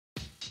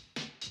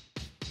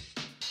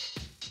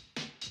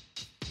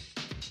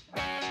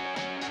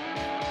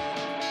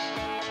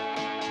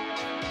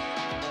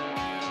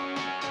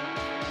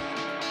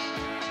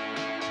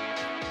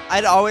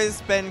I'd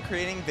always been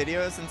creating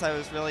videos since I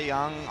was really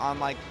young on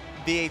like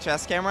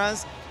VHS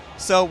cameras.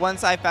 So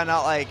once I found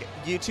out like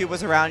YouTube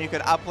was around, you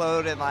could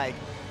upload and like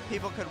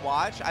people could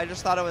watch, I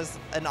just thought it was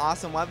an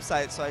awesome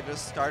website, so I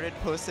just started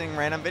posting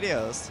random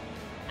videos.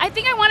 I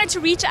think I wanted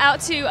to reach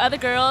out to other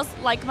girls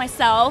like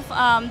myself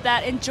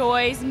that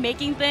enjoys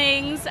making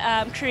things,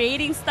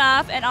 creating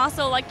stuff, and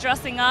also like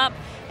dressing up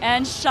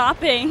and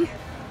shopping.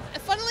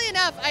 Funnily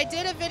enough, I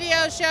did a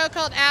video show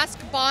called Ask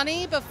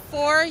Bonnie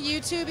before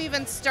YouTube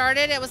even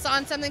started. It was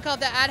on something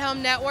called the At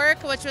Home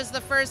Network, which was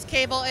the first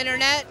cable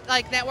internet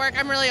network.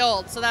 I'm really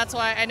old, so that's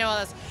why I know all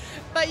this.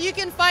 But you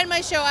can find my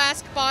show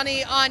Ask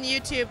Bonnie on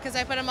YouTube because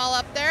I put them all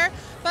up there.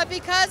 But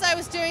because I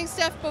was doing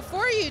stuff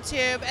before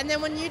YouTube, and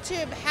then when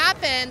YouTube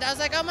happened, I was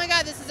like, oh my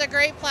God, this is a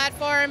great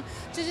platform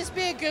to just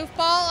be a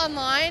goofball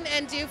online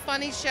and do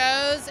funny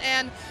shows.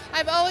 And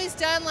I've always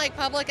done like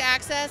public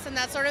access and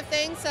that sort of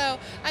thing. So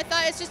I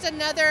thought it's just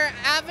another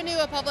avenue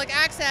of public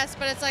access,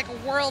 but it's like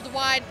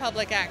worldwide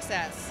public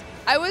access.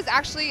 I was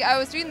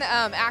doing the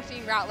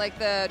acting route like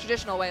the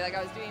traditional way. Like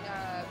I was doing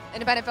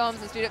independent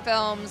films and student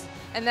films.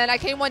 And then I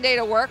came one day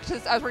to work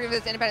because I was working for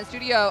this independent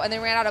studio, and they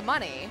ran out of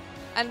money.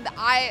 And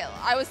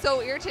I was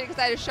so irritated because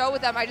I had a show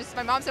with them.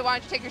 My mom said, why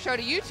don't you take your show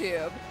to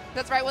YouTube?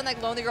 That's right when like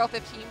Lonely Girl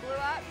 15 blew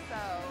up.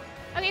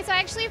 So. Okay, so I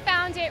actually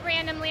found it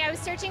randomly. I was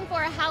searching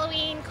for a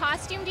Halloween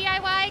costume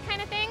DIY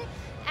kind of thing,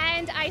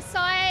 and I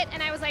saw it,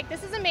 and I was like,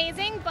 this is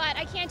amazing, but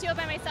I can't do it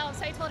by myself,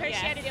 so I told her she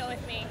had to do it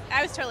with me.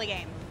 I was totally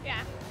game.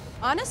 Yeah.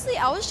 Honestly,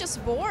 I was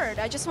just bored.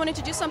 I just wanted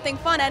to do something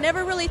fun. I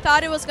never really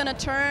thought it was going to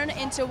turn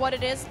into what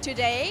it is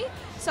today,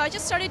 so I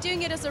just started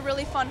doing it as a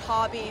really fun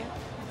hobby.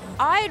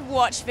 I'd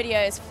watched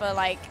videos for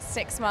like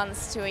 6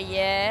 months to a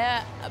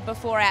year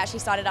before I actually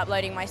started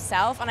uploading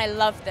myself, and I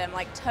loved them,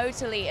 like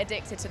totally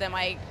addicted to them.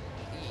 I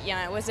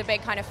was a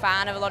big kind of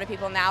fan of a lot of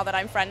people now that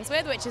I'm friends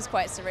with, which is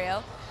quite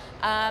surreal.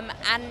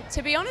 And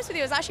to be honest with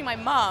you, it was actually my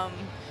mum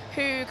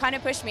who kind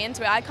of pushed me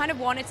into it. I kind of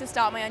wanted to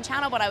start my own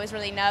channel, but I was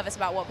really nervous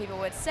about what people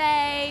would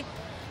say.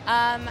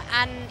 And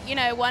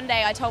one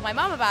day I told my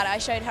mum about it. I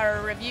showed her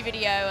a review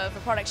video of a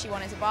product she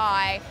wanted to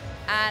buy,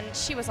 and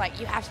she was like,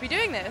 you have to be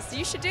doing this.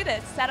 You should do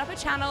this. Set up a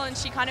channel, and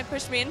she kind of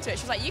pushed me into it.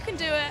 She was like, you can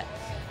do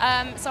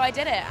it. So I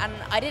did it, and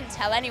I didn't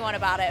tell anyone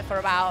about it for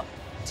about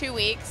 2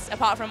 weeks,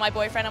 apart from my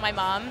boyfriend and my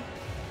mum.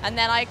 And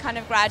then I kind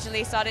of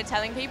gradually started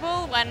telling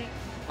people when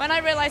I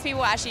realized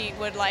people actually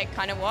would like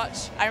kind of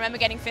watch. I remember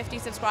getting 50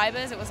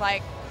 subscribers. It was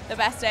like the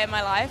best day of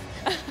my life.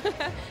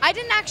 I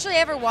didn't actually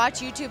ever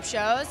watch YouTube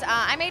shows.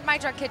 I made My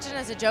Dark Kitchen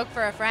as a joke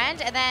for a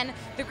friend, and then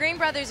the Green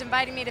Brothers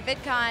invited me to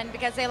VidCon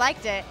because they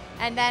liked it,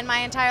 and then my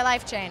entire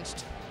life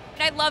changed.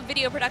 I love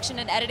video production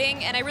and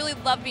editing, and I really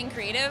love being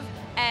creative,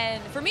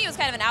 and for me it was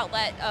kind of an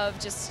outlet of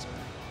just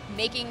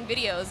making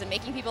videos and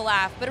making people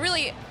laugh. But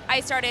really I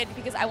started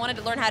because I wanted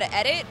to learn how to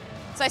edit.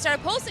 So I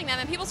started posting them,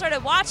 and people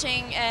started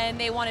watching, and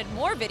they wanted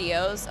more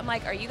videos. I'm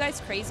like, are you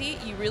guys crazy?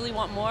 You really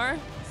want more?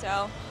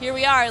 So here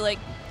we are, like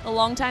a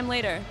long time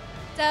later.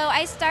 So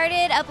I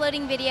started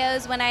uploading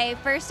videos when I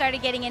first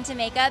started getting into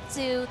makeup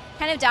to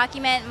kind of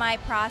document my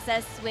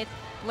process with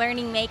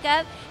learning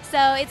makeup.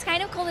 So it's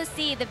kind of cool to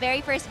see the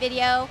very first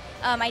video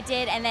I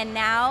did, and then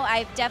now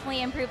I've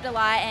definitely improved a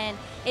lot, and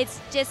it's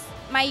just,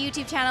 my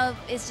YouTube channel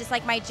is just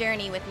like my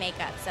journey with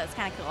makeup, so it's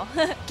kind of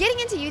cool. Getting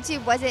into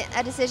YouTube wasn't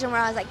a decision where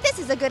I was like, this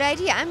is a good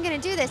idea, I'm gonna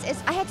do this.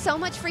 I had so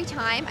much free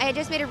time. I had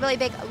just made a really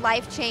big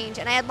life change,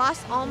 and I had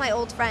lost all my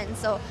old friends,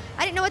 so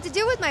I didn't know what to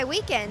do with my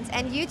weekends,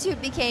 and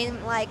YouTube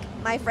became like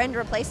my friend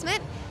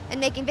replacement, and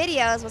making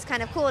videos was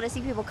kind of cool to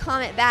see people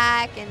comment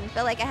back and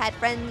feel like I had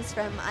friends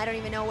from I don't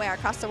even know where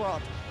across the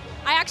world.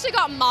 I actually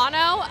got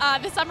mono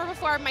the summer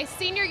before my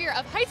senior year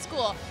of high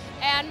school.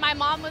 And my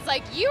mom was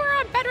like, you were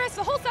on bed rest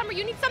the whole summer,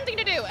 you need something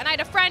to do. And I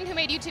had a friend who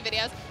made YouTube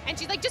videos, and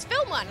she's like, just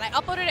film one. And I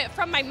uploaded it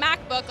from my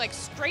MacBook, like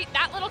straight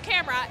that little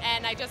camera,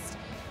 and I just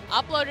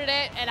uploaded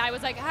it, and I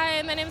was like,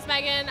 hi, my name's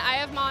Megan, I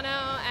have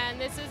mono,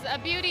 and this is a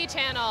beauty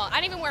channel.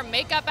 I didn't even wear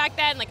makeup back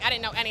then, like I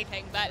didn't know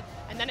anything,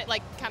 and then it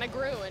like kind of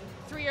grew, and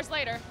 3 years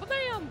later,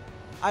 bam!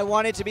 I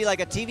wanted to be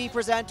like a TV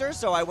presenter,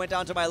 so I went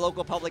down to my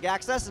local public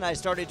access and I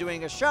started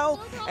doing a show,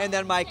 and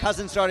then my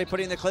cousin started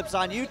putting the clips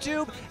on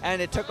YouTube,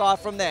 and it took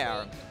off from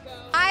there.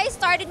 I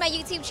started my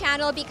YouTube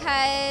channel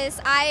because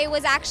I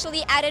was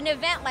actually at an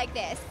event like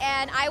this,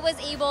 and I was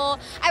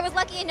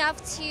lucky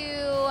enough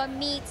to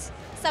meet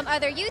some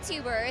other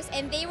YouTubers,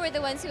 and they were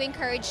the ones who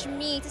encouraged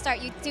me to start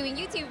doing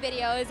YouTube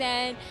videos,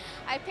 and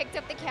I picked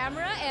up the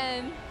camera,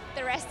 and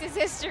the rest is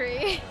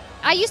history.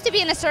 I used to be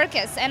in a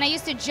circus, and I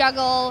used to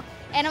juggle,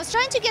 and I was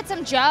trying to get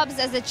some jobs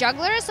as a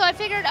juggler, so I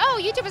figured, oh,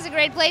 YouTube is a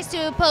great place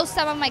to post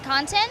some of my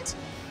content.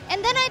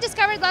 And then I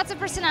discovered lots of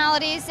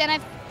personalities, and I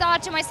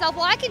thought to myself,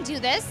 well, I can do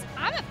this.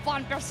 I'm a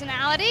fun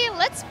personality.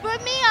 Let's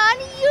put me on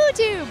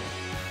YouTube.